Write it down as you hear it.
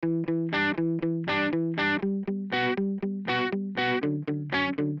Hello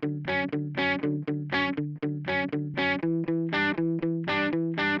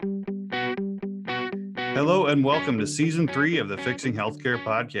and welcome to Season 3 of the Fixing Healthcare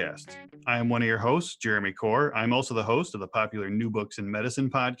podcast. I am one of your hosts, Jeremy Corr. I'm also the host of the popular New Books in Medicine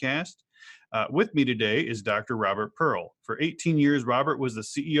podcast. With me today is Dr. Robert Pearl. For 18 years, Robert was the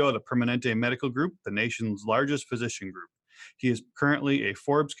CEO of the Permanente Medical Group, the nation's largest physician group. He is currently a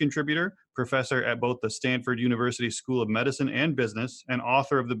Forbes contributor, professor at both the Stanford University School of Medicine and Business, and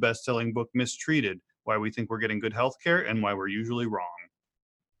author of the best-selling book Mistreated: Why We Think We're Getting Good Healthcare and Why We're Usually Wrong.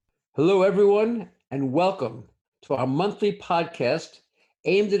 Hello, everyone, and welcome to our monthly podcast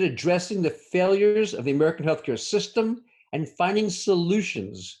aimed at addressing the failures of the American healthcare system and finding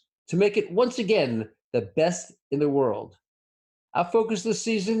solutions to make it once again the best in the world. Our focus this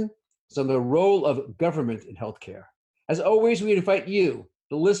season is on the role of government in healthcare. As always, we invite you,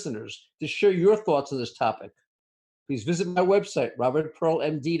 the listeners, to share your thoughts on this topic. Please visit my website,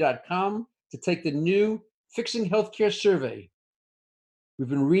 robertpearlmd.com, to take the new Fixing Healthcare survey. We've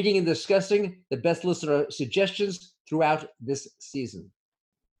been reading and discussing the best listener suggestions throughout this season.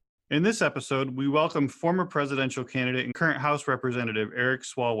 In this episode, we welcome former presidential candidate and current House Representative Eric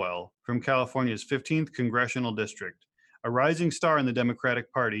Swalwell from California's 15th Congressional District. A rising star in the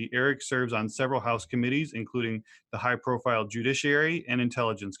Democratic Party, Eric serves on several House committees, including the high-profile Judiciary and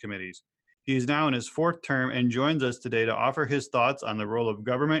Intelligence Committees. He is now in his fourth term and joins us today to offer his thoughts on the role of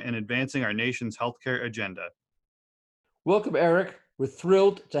government in advancing our nation's healthcare agenda. Welcome, Eric. We're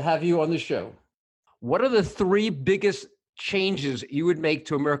thrilled to have you on the show. What are the three biggest changes you would make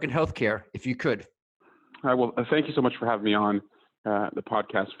to American healthcare if you could? Well, thank you so much for having me on the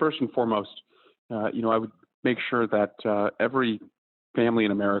podcast. First and foremost, I would make sure that every family in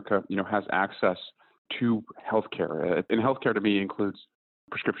America, has access to healthcare. And healthcare to me includes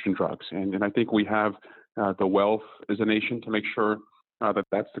prescription drugs. And I think we have the wealth as a nation to make sure that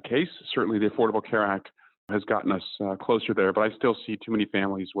that's the case. Certainly the Affordable Care Act has gotten us closer there, but I still see too many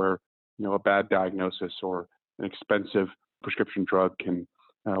families where, a bad diagnosis or an expensive prescription drug can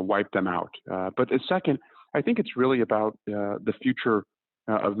wipe them out. But second, I think it's really about the future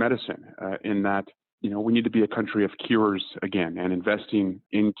of medicine in that, we need to be a country of cures again and investing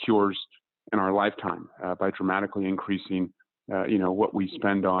in cures in our lifetime by dramatically increasing, what we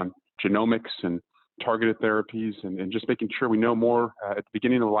spend on genomics and targeted therapies and just making sure we know more at the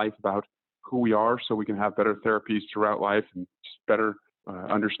beginning of life about who we are so we can have better therapies throughout life and just better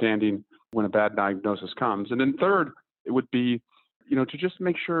understanding when a bad diagnosis comes. And then third, it would be, to just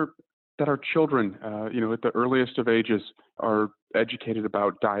make sure that our children, at the earliest of ages are educated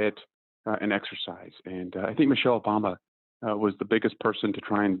about diet and exercise. And I think Michelle Obama was the biggest person to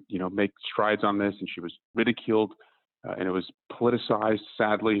try and, make strides on this. And she was ridiculed and it was politicized,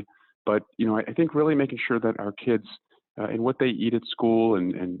 sadly. But, I think really making sure that our kids and what they eat at school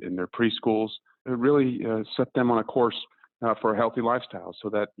and their preschools really set them on a course for a healthy lifestyle so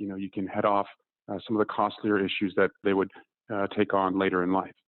that, you can head off some of the costlier issues that they would take on later in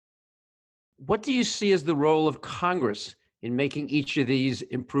life. What do you see as the role of Congress in making each of these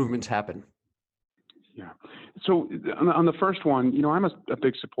improvements happen? Yeah. So on the first one, I'm a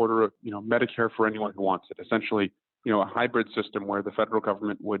big supporter of, Medicare for anyone who wants it. Essentially, a hybrid system where the federal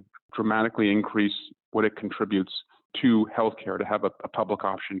government would dramatically increase what it contributes to healthcare to have a public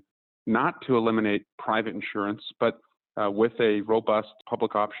option, not to eliminate private insurance, but with a robust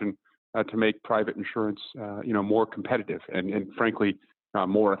public option to make private insurance, more competitive and frankly,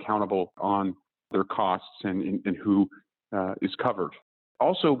 more accountable on their costs and who is covered.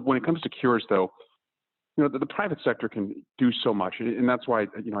 Also, when it comes to cures, though, the private sector can do so much, and that's why,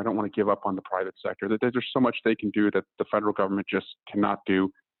 I don't want to give up on the private sector. That there's so much they can do that the federal government just cannot do.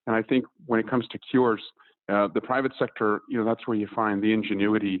 And I think when it comes to cures, the private sector, that's where you find the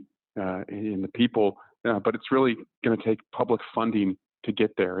ingenuity in the people, but it's really going to take public funding to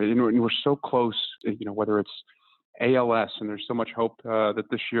get there. And we're so close, whether it's ALS, and there's so much hope that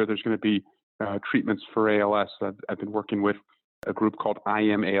this year there's going to be treatments for ALS. I've been working with a group called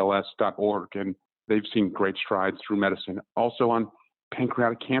IamALS.org, and they've seen great strides through medicine. Also on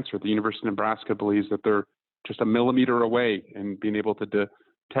pancreatic cancer, the University of Nebraska believes that they're just a millimeter away in being able to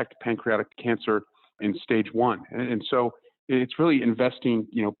detect pancreatic cancer in stage 1. And so it's really investing,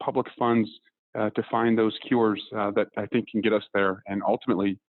 public funds to find those cures that I think can get us there and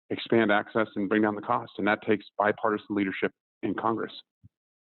ultimately expand access and bring down the cost. And that takes bipartisan leadership in Congress.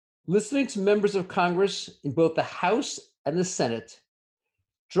 Listening to members of Congress in both the House and the Senate,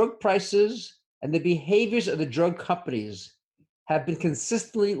 drug prices and the behaviors of the drug companies have been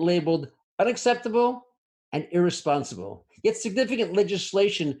consistently labeled unacceptable and irresponsible. Yet significant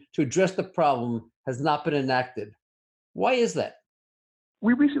legislation to address the problem has not been enacted. Why is that?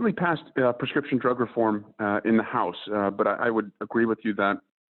 We recently passed prescription drug reform in the House, but I would agree with you that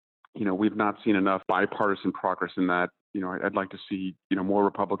we've not seen enough bipartisan progress in that. I'd like to see more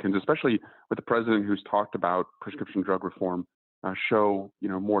Republicans, especially with the president who's talked about prescription drug reform, show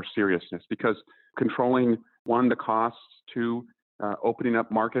more seriousness, because controlling, one, the costs, two, opening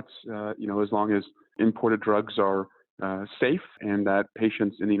up markets, as long as imported drugs are safe, and that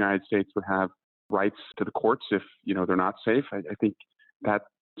patients in the United States would have rights to the courts if they're not safe. I think that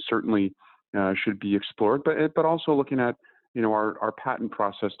certainly should be explored, but also looking at our patent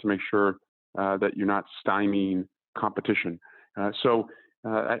process to make sure that you're not stymieing competition. So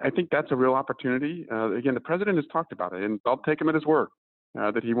I think that's a real opportunity. Again, the president has talked about it, and I'll take him at his word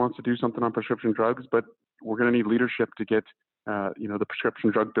that he wants to do something on prescription drugs, but we're going to need leadership to get the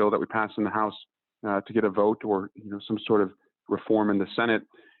prescription drug bill that we passed in the House to get a vote, or some sort of reform in the Senate.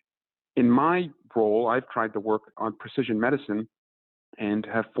 In my role, I've tried to work on precision medicine and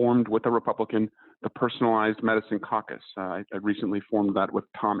have formed with a Republican the Personalized Medicine Caucus. I recently formed that with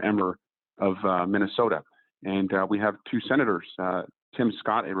Tom Emmer of Minnesota. And we have two senators, Tim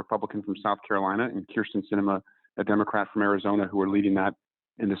Scott, a Republican from South Carolina, and Kyrsten Sinema, a Democrat from Arizona, who are leading that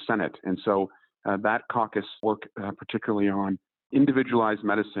in the Senate. And so that caucus work particularly on individualized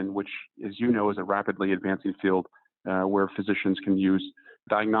medicine, which, as you know, is a rapidly advancing field where physicians can use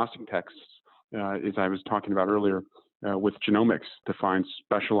diagnostic tests, as I was talking about earlier, with genomics to find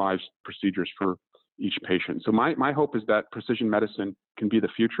specialized procedures for each patient. So my hope is that precision medicine can be the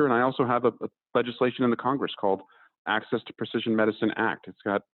future. And I also have a legislation in the Congress called Access to Precision Medicine Act. It's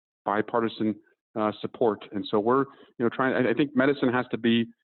got bipartisan support. And so we're trying. I think medicine has to be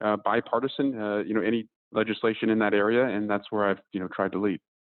bipartisan, any legislation in that area. And that's where I've tried to lead.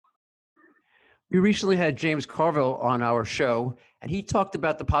 We recently had James Carville on our show, and he talked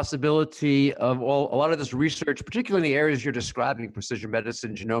about the possibility of a lot of this research, particularly in the areas you're describing, precision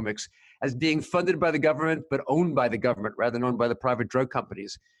medicine, genomics, as being funded by the government, but owned by the government rather than owned by the private drug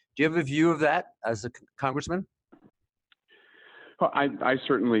companies. Do you have a view of that as a congressman? Well, I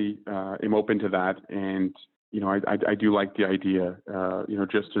certainly am open to that. And, I do like the idea,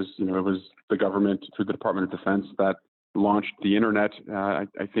 just as, it was the government through the Department of Defense that launched the internet. I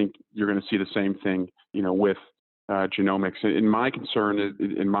think you're going to see the same thing, with genomics. And my concern is,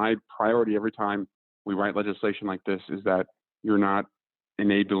 and my priority every time we write legislation like this, is that you're not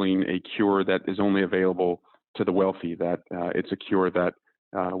enabling a cure that is only available to the wealthy, that it's a cure that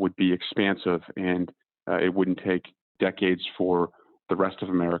would be expansive, and it wouldn't take decades for the rest of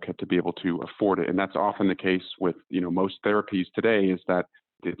America to be able to afford it. And that's often the case with, most therapies today, is that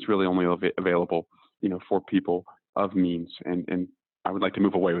it's really only available, for people of means. And I would like to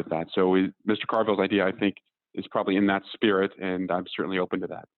move away with that. So Mr. Carville's idea, I think, is probably in that spirit, and I'm certainly open to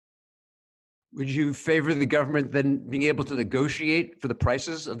that. Would you favor the government then being able to negotiate for the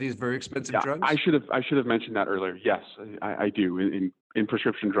prices of these very expensive drugs? I should have mentioned that earlier. Yes, I do. In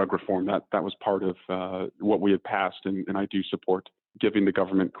prescription drug reform, that was part of what we had passed, and I do support giving the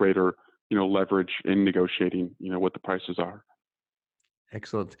government greater leverage in negotiating what the prices are.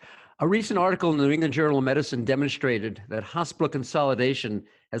 Excellent. A recent article in the New England Journal of Medicine demonstrated that hospital consolidation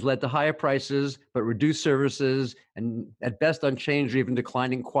has led to higher prices, but reduced services, and at best unchanged or even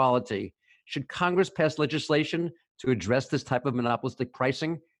declining quality. Should Congress pass legislation to address this type of monopolistic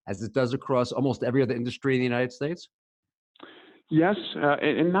pricing, as it does across almost every other industry in the United States? Yes,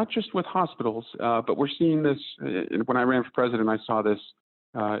 and not just with hospitals, but we're seeing this. When I ran for president, I saw this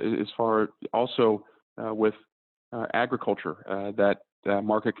as far also with agriculture, that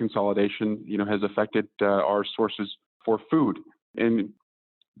market consolidation, has affected our sources for food. And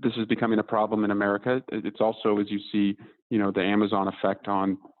this is becoming a problem in America. It's also, as you see, the Amazon effect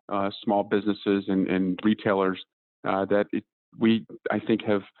on small businesses and retailers, that we, I think,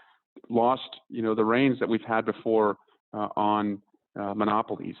 have lost, the reins that we've had before on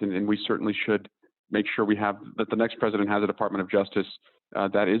monopolies. And we certainly should make sure that the next president has a Department of Justice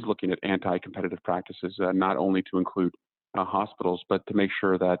that is looking at anti-competitive practices, not only to include hospitals, but to make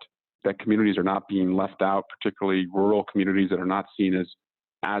sure that communities are not being left out, particularly rural communities that are not seen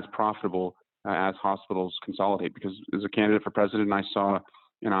as profitable as hospitals consolidate. Because as a candidate for president, I saw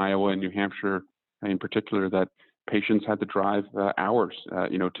in Iowa and New Hampshire in particular that patients had to drive hours,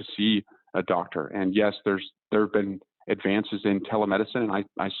 to see a doctor. And yes, there have been advances in telemedicine, and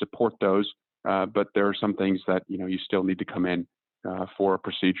I support those, but there are some things that you still need to come in for a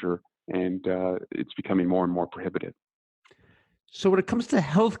procedure, and it's becoming more and more prohibitive. So when it comes to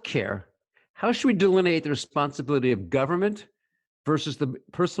healthcare, how should we delineate the responsibility of government versus the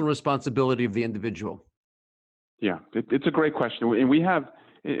personal responsibility of the individual? Yeah, it's a great question.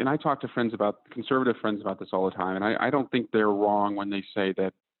 And I talk to conservative friends about this all the time. And I don't think they're wrong when they say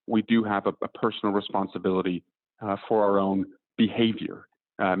that we do have a personal responsibility for our own behavior,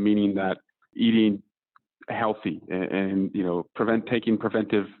 meaning that eating healthy and taking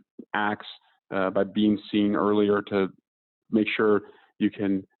preventive acts by being seen earlier to make sure you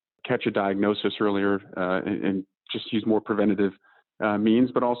can catch a diagnosis earlier and just use more preventative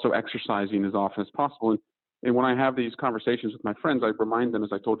means, but also exercising as often as possible. And when I have these conversations with my friends, I remind them, as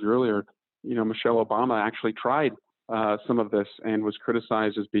I told you earlier, Michelle Obama actually tried some of this and was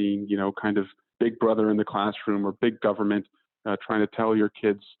criticized as being, kind of big brother in the classroom or big government trying to tell your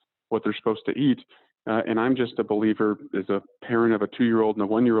kids what they're supposed to eat. And I'm just a believer as a parent of a 2-year-old and a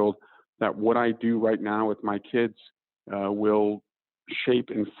 1-year-old that what I do right now with my kids will shape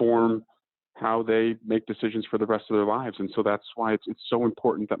and form how they make decisions for the rest of their lives. And so that's why it's so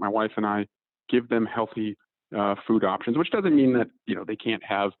important that my wife and I give them healthy food options, which doesn't mean that, they can't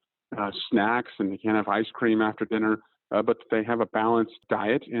have snacks and they can't have ice cream after dinner, but they have a balanced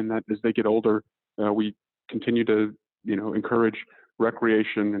diet, and that as they get older, we continue to, encourage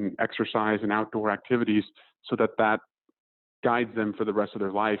recreation and exercise and outdoor activities so that guides them for the rest of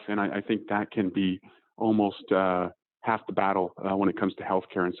their life. And I think that can be almost half the battle when it comes to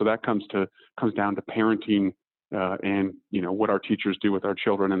healthcare. And so that comes down to parenting and, what our teachers do with our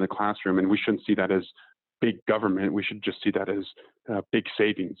children in the classroom. And we shouldn't see that as big government. We should just see that as big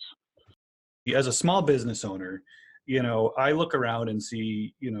savings. As a small business owner, I look around and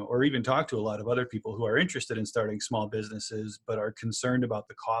see, or even talk to a lot of other people who are interested in starting small businesses, but are concerned about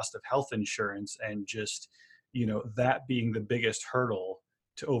the cost of health insurance and just, that being the biggest hurdle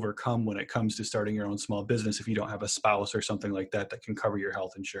to overcome when it comes to starting your own small business if you don't have a spouse or something like that can cover your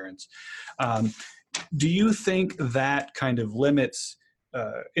health insurance. Do you think that kind of limits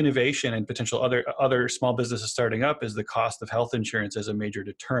innovation and potential other small businesses starting up? Is the cost of health insurance as a major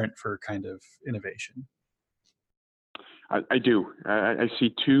deterrent for kind of innovation? I do. I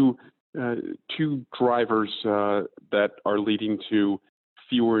see two drivers that are leading to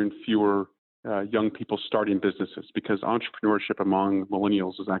fewer and fewer young people starting businesses, because entrepreneurship among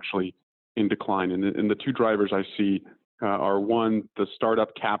millennials is actually in decline. And the two drivers I see are, one, the startup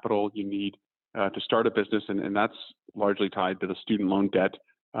capital you need to start a business, and that's largely tied to the student loan debt.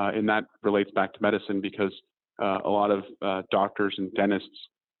 And that relates back to medicine, because a lot of doctors and dentists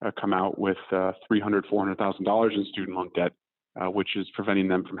come out with $300,000, $400,000 in student loan debt, which is preventing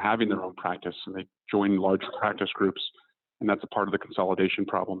them from having their own practice. And they join large practice groups, and that's a part of the consolidation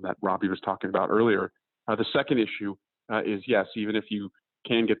problem that Robbie was talking about earlier. The second issue is, yes, even if you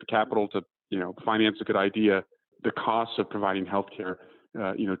can get the capital to finance a good idea, the cost of providing healthcare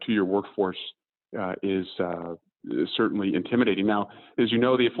to your workforce is certainly intimidating. Now, as you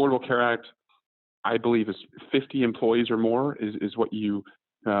know, the Affordable Care Act, I believe, is 50 employees or more is what you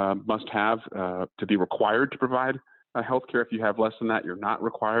must have to be required to provide healthcare. If you have less than that, you're not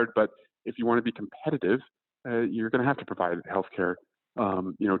required. But if you want to be competitive, you're going to have to provide healthcare,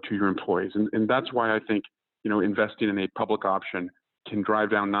 to your employees. And that's why I think, investing in a public option can drive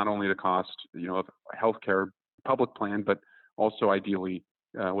down not only the cost, of a healthcare public plan, but also ideally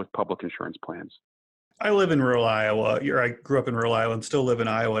with public insurance plans. I live in rural Iowa, I grew up in rural Iowa and still live in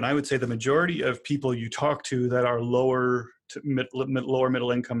Iowa. And I would say the majority of people you talk to that are lower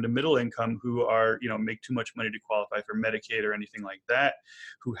middle income to middle income, who are, make too much money to qualify for Medicaid or anything like that,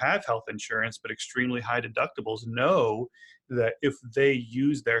 who have health insurance, but extremely high deductibles, know that if they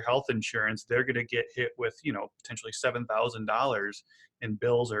use their health insurance, they're going to get hit with, potentially $7,000 in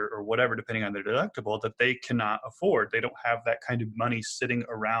bills or whatever, depending on their deductible, that they cannot afford. They don't have that kind of money sitting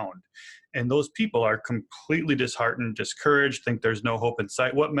around. And those people are completely disheartened, discouraged, think there's no hope in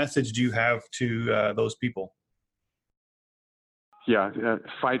sight. What message do you have to those people? Yeah,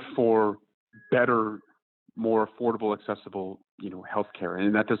 fight for better, more affordable, accessible, healthcare.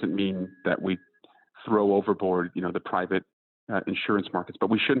 And that doesn't mean that we throw overboard, the private insurance markets, but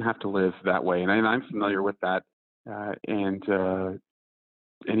we shouldn't have to live that way. And I'm familiar with that. And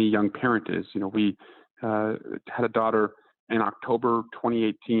any young parent is. We had a daughter in October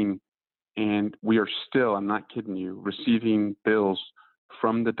 2018, and we are still, I'm not kidding you, receiving bills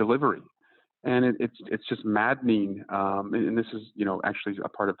from the delivery. And it's just maddening. And this is, actually a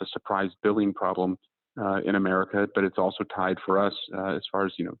part of the surprise billing problem in America, but it's also tied for us as far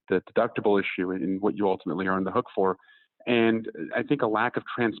as, the deductible issue and what you ultimately are on the hook for. And I think a lack of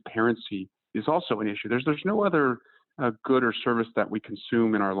transparency is also an issue. There's no other good or service that we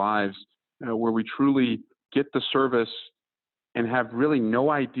consume in our lives where we truly get the service and have really no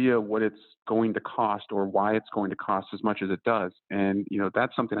idea what it's going to cost or why it's going to cost as much as it does. And,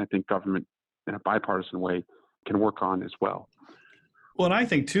 that's something I think government in a bipartisan way can work on as well. Well, and I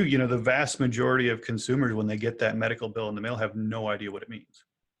think too, the vast majority of consumers, when they get that medical bill in the mail, have no idea what it means.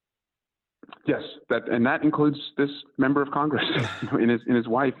 Yes, that includes this member of Congress, and his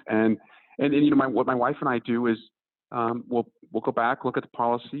wife, and what my wife and I do is we'll go back, look at the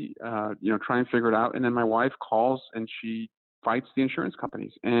policy, try and figure it out, and then my wife calls and she fights the insurance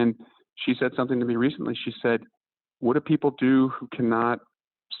companies. And she said something to me recently. She said, "What do people do who cannot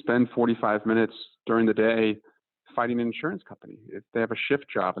spend 45 minutes during the day fighting an insurance company? If they have a shift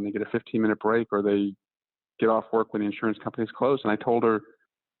job and they get a 15-minute break, or they get off work when the insurance company is closed?" And I told her,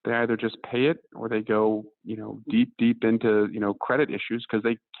 they either just pay it, or they go, deep into, credit issues because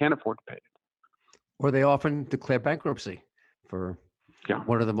they can't afford to pay it. Or they often declare bankruptcy for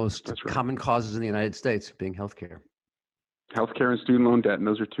one of the most common causes in the United States, being healthcare. Healthcare and student loan debt, and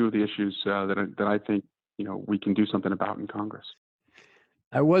those are two of the issues that I think we can do something about in Congress.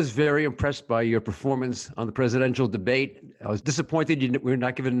 I was very impressed by your performance on the presidential debate. I was disappointed we were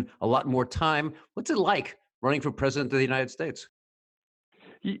not given a lot more time. What's it like running for president of the United States?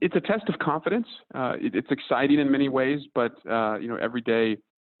 It's a test of confidence. It's exciting in many ways, but every day,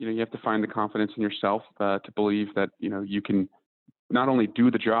 you have to find the confidence in yourself to believe that you can not only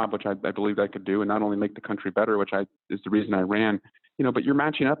do the job, which I believed I could do, and not only make the country better, which is the reason I ran. But you're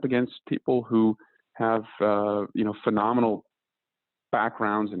matching up against people who have phenomenal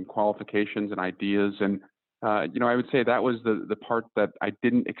backgrounds and qualifications and ideas, and I would say that was the part that I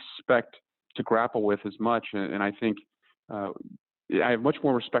didn't expect to grapple with as much, and I think. I have much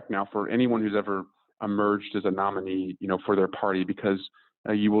more respect now for anyone who's ever emerged as a nominee, for their party, because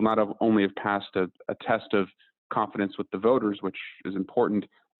you will not only have passed a test of confidence with the voters, which is important,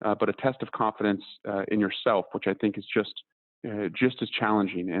 but a test of confidence in yourself, which I think is just as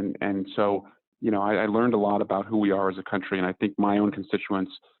challenging. And so, I learned a lot about who we are as a country, and I think my own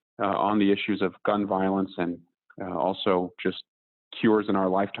constituents on the issues of gun violence and also just cures in our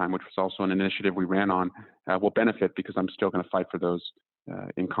lifetime, which was also an initiative we ran on, will benefit, because I'm still going to fight for those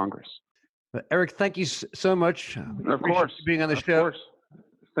in Congress. Eric, thank you so much. Of course. Being on the show. Of course.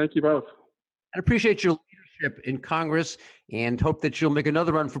 Thank you both. I appreciate your leadership in Congress, and hope that you'll make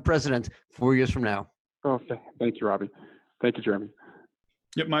another run for president 4 years from now. Oh, thank you, Robbie. Thank you, Jeremy.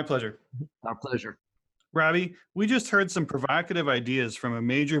 Yep, my pleasure. Our pleasure. Robbie, we just heard some provocative ideas from a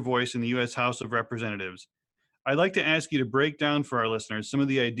major voice in the U.S. House of Representatives. I'd like to ask you to break down for our listeners some of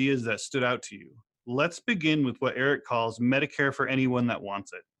the ideas that stood out to you. Let's begin with what Eric calls Medicare for anyone that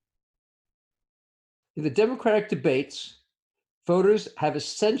wants it. In the Democratic debates, voters have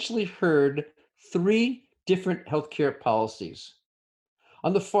essentially heard three different healthcare policies.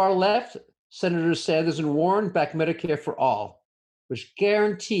 On the far left, Senators Sanders and Warren back Medicare for All, which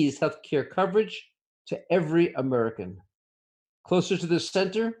guarantees healthcare coverage to every American. Closer to the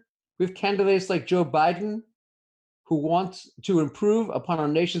center, we have candidates like Joe Biden, who wants to improve upon our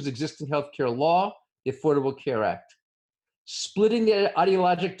nation's existing healthcare law, the Affordable Care Act. Splitting the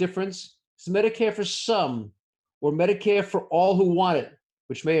ideologic difference is Medicare for some, or Medicare for all who want it,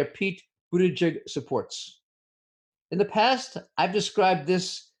 which Mayor Pete Buttigieg supports. In the past, I've described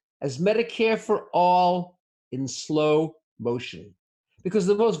this as Medicare for all in slow motion, because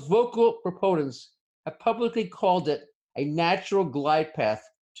the most vocal proponents have publicly called it a natural glide path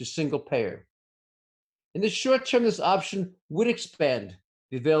to single payer. In the short term, this option would expand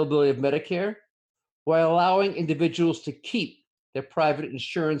the availability of Medicare while allowing individuals to keep their private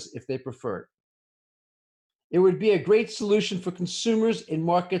insurance if they prefer it. It would be a great solution for consumers in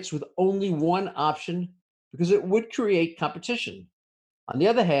markets with only one option, because it would create competition. On the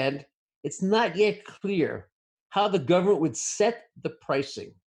other hand, it's not yet clear how the government would set the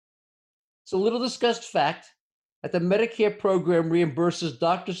pricing. It's a little discussed fact that the Medicare program reimburses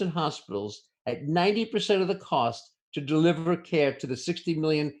doctors and hospitals at 90% of the cost to deliver care to the 60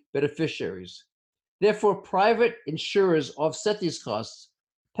 million beneficiaries. Therefore, private insurers offset these costs,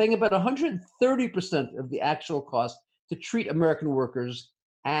 paying about 130% of the actual cost to treat American workers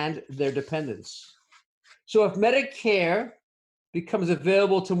and their dependents. So if Medicare becomes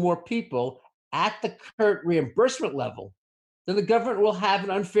available to more people at the current reimbursement level, then the government will have an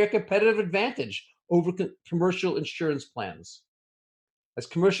unfair competitive advantage over commercial insurance plans. As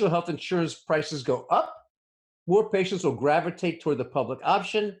commercial health insurance prices go up, more patients will gravitate toward the public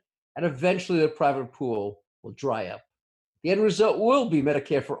option, and eventually the private pool will dry up. The end result will be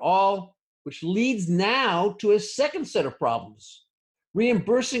Medicare for all, which leads now to a second set of problems.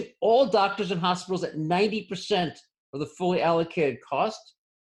 Reimbursing all doctors and hospitals at 90% of the fully allocated cost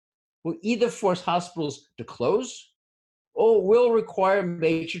will either force hospitals to close or will require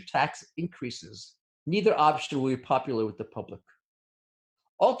major tax increases. Neither option will be popular with the public.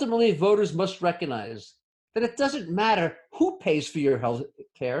 Ultimately, voters must recognize that it doesn't matter who pays for your health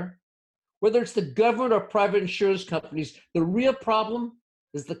care, whether it's the government or private insurance companies. The real problem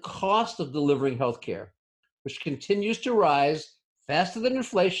is the cost of delivering health care, which continues to rise faster than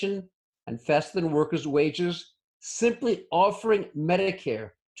inflation and faster than workers' wages. Simply offering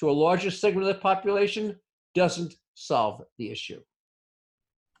Medicare to a larger segment of the population doesn't solve the issue.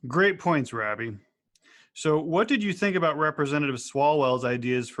 Great points, Robbie. So, what did you think about Representative Swalwell's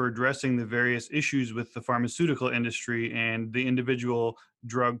ideas for addressing the various issues with the pharmaceutical industry and the individual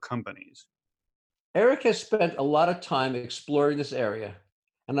drug companies? Eric has spent a lot of time exploring this area,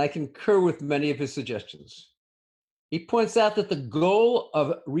 and I concur with many of his suggestions. He points out that the goal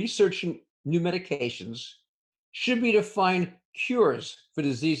of researching new medications should be to find cures for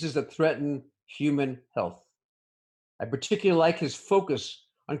diseases that threaten human health. I particularly like his focus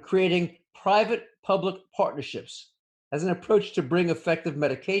on creating private-public partnerships as an approach to bring effective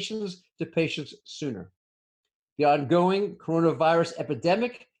medications to patients sooner. The ongoing coronavirus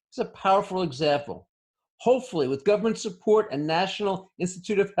epidemic is a powerful example. Hopefully, with government support and National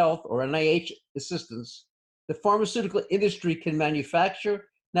Institute of Health, or NIH, assistance, the pharmaceutical industry can manufacture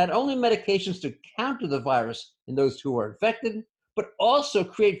not only medications to counter the virus in those who are infected, but also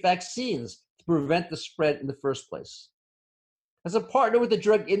create vaccines to prevent the spread in the first place. As a partner with the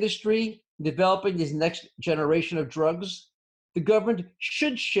drug industry in developing these next generation of drugs, the government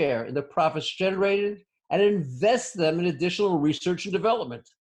should share in the profits generated and invest them in additional research and development.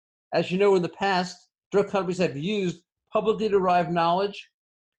 As you know, in the past, drug companies have used publicly derived knowledge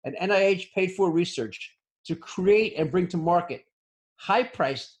and NIH paid for research to create and bring to market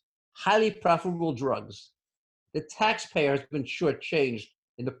high-priced, highly profitable drugs. The taxpayer has been shortchanged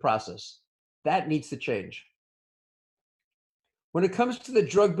in the process. That needs to change. When it comes to the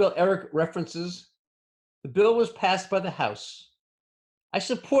drug bill Eric references, the bill was passed by the House. I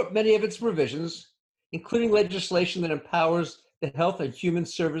support many of its provisions, including legislation that empowers the Health and Human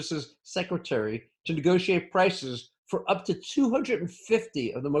Services Secretary to negotiate prices for up to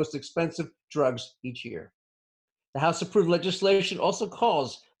 250 of the most expensive drugs each year. The House-approved legislation also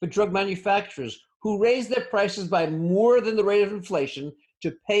calls for drug manufacturers who raise their prices by more than the rate of inflation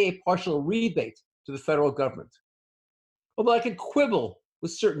to pay a partial rebate to the federal government. Although I could quibble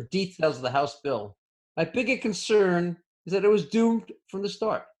with certain details of the House bill, my biggest concern is that it was doomed from the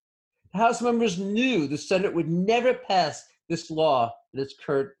start. The House members knew the Senate would never pass this law in its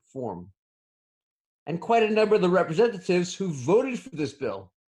current form. And quite a number of the representatives who voted for this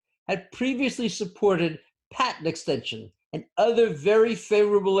bill had previously supported patent extension and other very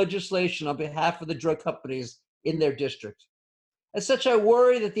favorable legislation on behalf of the drug companies in their district. As such, I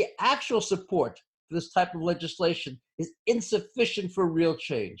worry that the actual support for this type of legislation is insufficient for real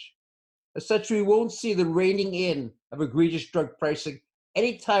change. As such, we won't see the reining in of egregious drug pricing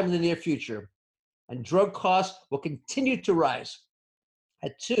anytime in the near future, and drug costs will continue to rise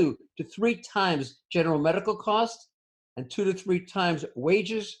at 2 to 3 times general medical costs and 2 to 3 times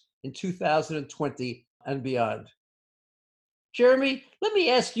wages in 2020 and beyond. Jeremy, let me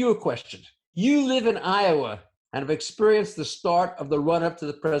ask you a question. You live in Iowa and have experienced the start of the run-up to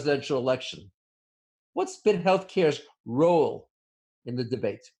the presidential election. What's been healthcare's role in the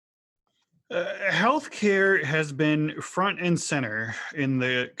debate? Healthcare has been front and center in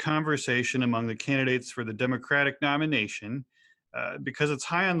the conversation among the candidates for the Democratic nomination because it's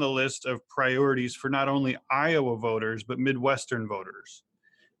high on the list of priorities for not only Iowa voters, but Midwestern voters.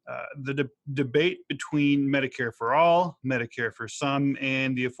 The debate between Medicare for all, Medicare for some,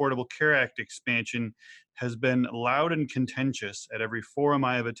 and the Affordable Care Act expansion has been loud and contentious at every forum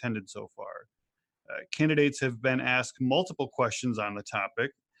I have attended so far. Candidates have been asked multiple questions on the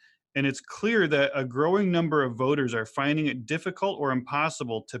topic, and it's clear that a growing number of voters are finding it difficult or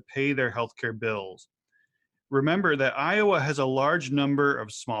impossible to pay their healthcare bills. Remember that Iowa has a large number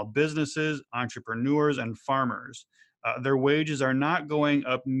of small businesses, entrepreneurs, and farmers. Their wages are not going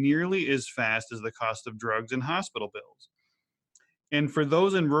up nearly as fast as the cost of drugs and hospital bills. And for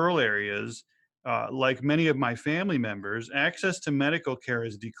those in rural areas, like many of my family members, access to medical care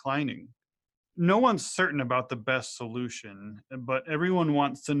is declining. No one's certain about the best solution, but everyone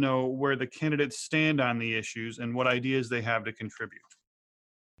wants to know where the candidates stand on the issues and what ideas they have to contribute.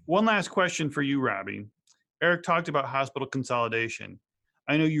 One last question for you, Robbie. Eric talked about hospital consolidation.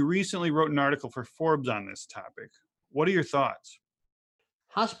 I know you recently wrote an article for Forbes on this topic. What are your thoughts?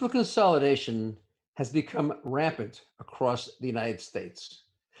 Hospital consolidation has become rampant across the United States.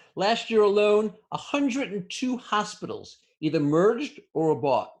 Last year alone, 102 hospitals either merged or were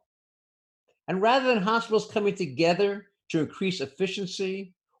bought. And rather than hospitals coming together to increase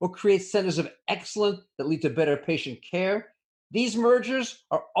efficiency or create centers of excellence that lead to better patient care, these mergers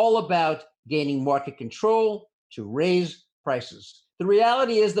are all about gaining market control to raise prices. The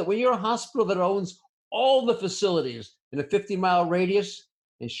reality is that when you're a hospital that owns all the facilities in a 50-mile radius,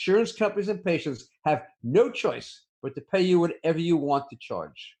 insurance companies and patients have no choice but to pay you whatever you want to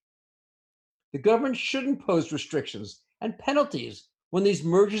charge. The government should impose restrictions and penalties when these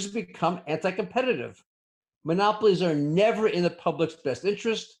mergers become anti-competitive. Monopolies are never in the public's best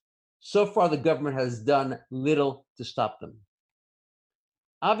interest. So far, the government has done little to stop them.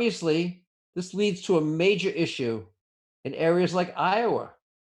 Obviously, this leads to a major issue in areas like Iowa,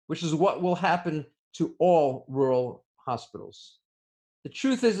 which is what will happen to all rural hospitals. The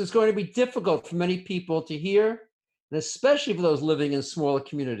truth is, it's going to be difficult for many people to hear, and especially for those living in smaller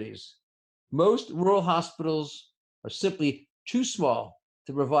communities. Most rural hospitals are simply too small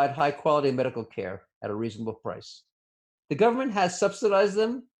to provide high quality medical care at a reasonable price. The government has subsidized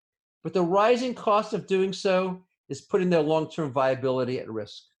them, but the rising cost of doing so is putting their long-term viability at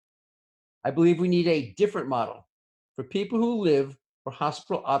risk. I believe we need a different model for people who live where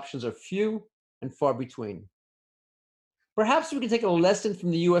hospital options are few and far between. Perhaps we can take a lesson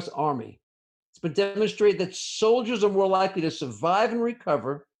from the US Army. It's been demonstrated that soldiers are more likely to survive and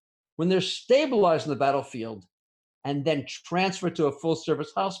recover when they're stabilized in the battlefield and then transferred to a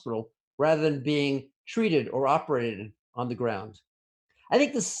full-service hospital rather than being treated or operated on the ground. I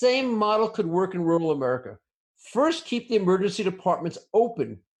think the same model could work in rural America. First, keep the emergency departments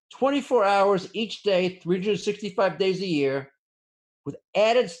open 24 hours each day, 365 days a year, with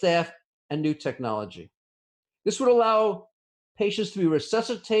added staff and new technology. This would allow patients to be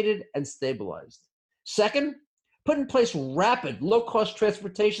resuscitated and stabilized. Second, put in place rapid, low-cost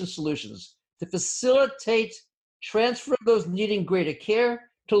transportation solutions to facilitate transfer of those needing greater care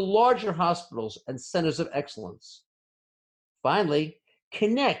to larger hospitals and centers of excellence. Finally,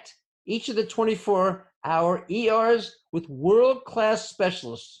 connect each of the 24-hour ERs with world-class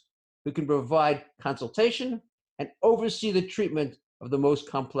specialists who can provide consultation and oversee the treatment of the most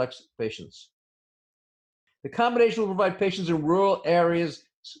complex patients. The combination will provide patients in rural areas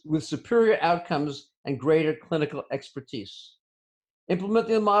with superior outcomes and greater clinical expertise.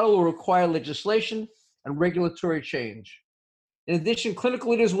 Implementing the model will require legislation and regulatory change. In addition, clinical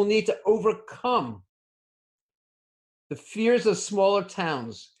leaders will need to overcome the fears of smaller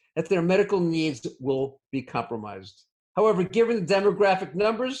towns that their medical needs will be compromised. However, given the demographic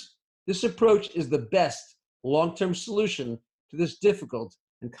numbers, this approach is the best long-term solution to this difficult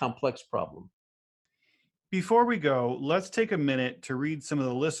and complex problem. Before we go, let's take a minute to read some of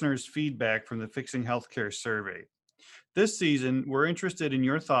the listeners' feedback from the Fixing Healthcare survey. This season, we're interested in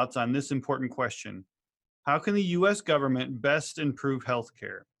your thoughts on this important question. How can the U.S. government best improve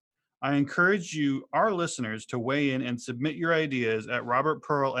healthcare? I encourage you, our listeners, to weigh in and submit your ideas at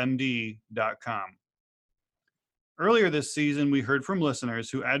robertpearlmd.com. Earlier this season, we heard from listeners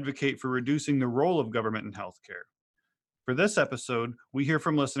who advocate for reducing the role of government in healthcare. For this episode, we hear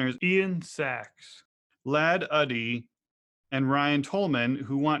from listeners Ian Sachs, Lad Uddy, and Ryan Tolman,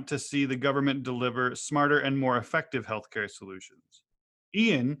 who want to see the government deliver smarter and more effective healthcare solutions.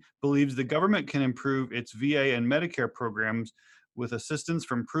 Ian believes the government can improve its VA and Medicare programs with assistance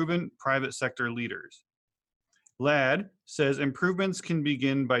from proven private sector leaders. Lad says improvements can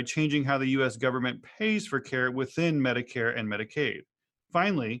begin by changing how the U.S. government pays for care within Medicare and Medicaid.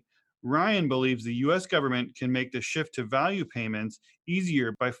 Finally, Ryan believes the U.S. government can make the shift to value payments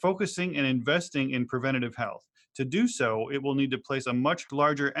easier by focusing and investing in preventative health. To do so, it will need to place a much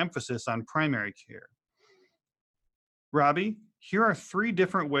larger emphasis on primary care. Robbie, here are 3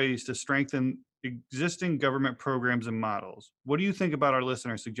 different ways to strengthen existing government programs and models. What do you think about our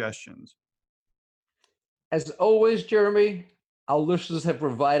listener suggestions? As always, Jeremy, our listeners have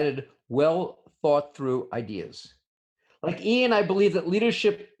provided well thought through ideas. Like Ian, I believe that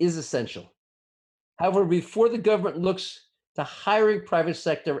leadership is essential. However, before the government looks to hiring private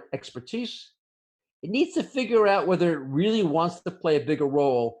sector expertise, it needs to figure out whether it really wants to play a bigger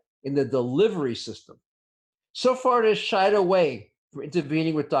role in the delivery system. So far, it has shied away from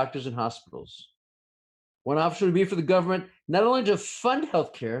intervening with doctors and hospitals. One option would be for the government not only to fund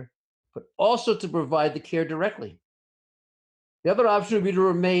healthcare, but also to provide the care directly. The other option would be to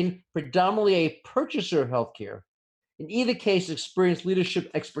remain predominantly a purchaser of healthcare. In either case, experienced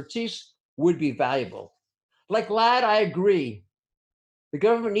leadership expertise would be valuable. Like Lad, I agree. The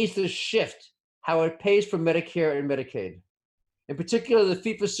government needs to shift how it pays for Medicare and Medicaid. In particular, the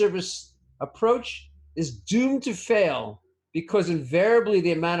fee-for-service approach is doomed to fail because invariably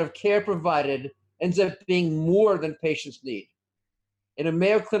the amount of care provided ends up being more than patients need. In a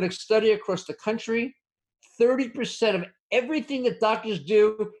Mayo Clinic study across the country, 30% of everything that doctors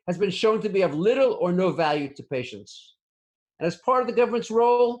do has been shown to be of little or no value to patients. And as part of the government's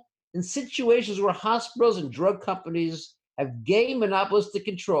role, In situations where hospitals and drug companies have gained monopolistic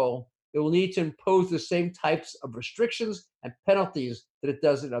control, it will need to impose the same types of restrictions and penalties that it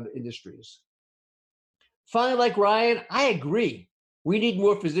does in other industries. Finally, like Ryan, I agree. We need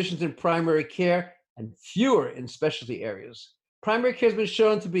more physicians in primary care and fewer in specialty areas. Primary care has been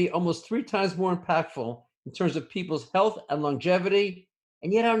shown to be almost 3 times more impactful in terms of people's health and longevity,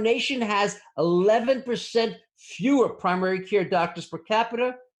 and yet our nation has 11% fewer primary care doctors per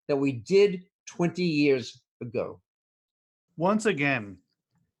capita than we did 20 years ago. Once again,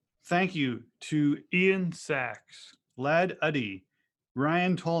 thank you to Ian Sachs, Lad Uddy,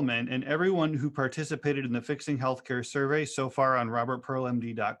 Ryan Tolman, and everyone who participated in the Fixing Healthcare survey so far on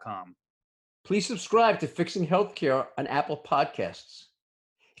robertpearlmd.com. Please subscribe to Fixing Healthcare on Apple Podcasts.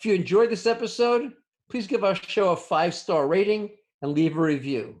 If you enjoyed this episode, please give our show a 5-star rating and leave a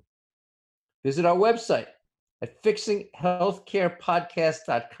review. Visit our website at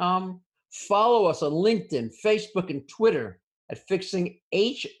fixinghealthcarepodcast.com. Follow us on LinkedIn, Facebook, and Twitter at Fixing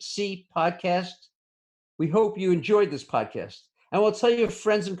HC Podcast. We hope you enjoyed this podcast, and we'll tell your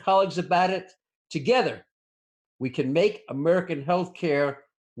friends and colleagues about it. Together, we can make American healthcare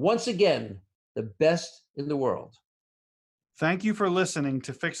once again the best in the world. Thank you for listening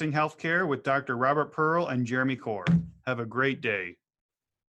to Fixing Healthcare with Dr. Robert Pearl and Jeremy Corr. Have a great day.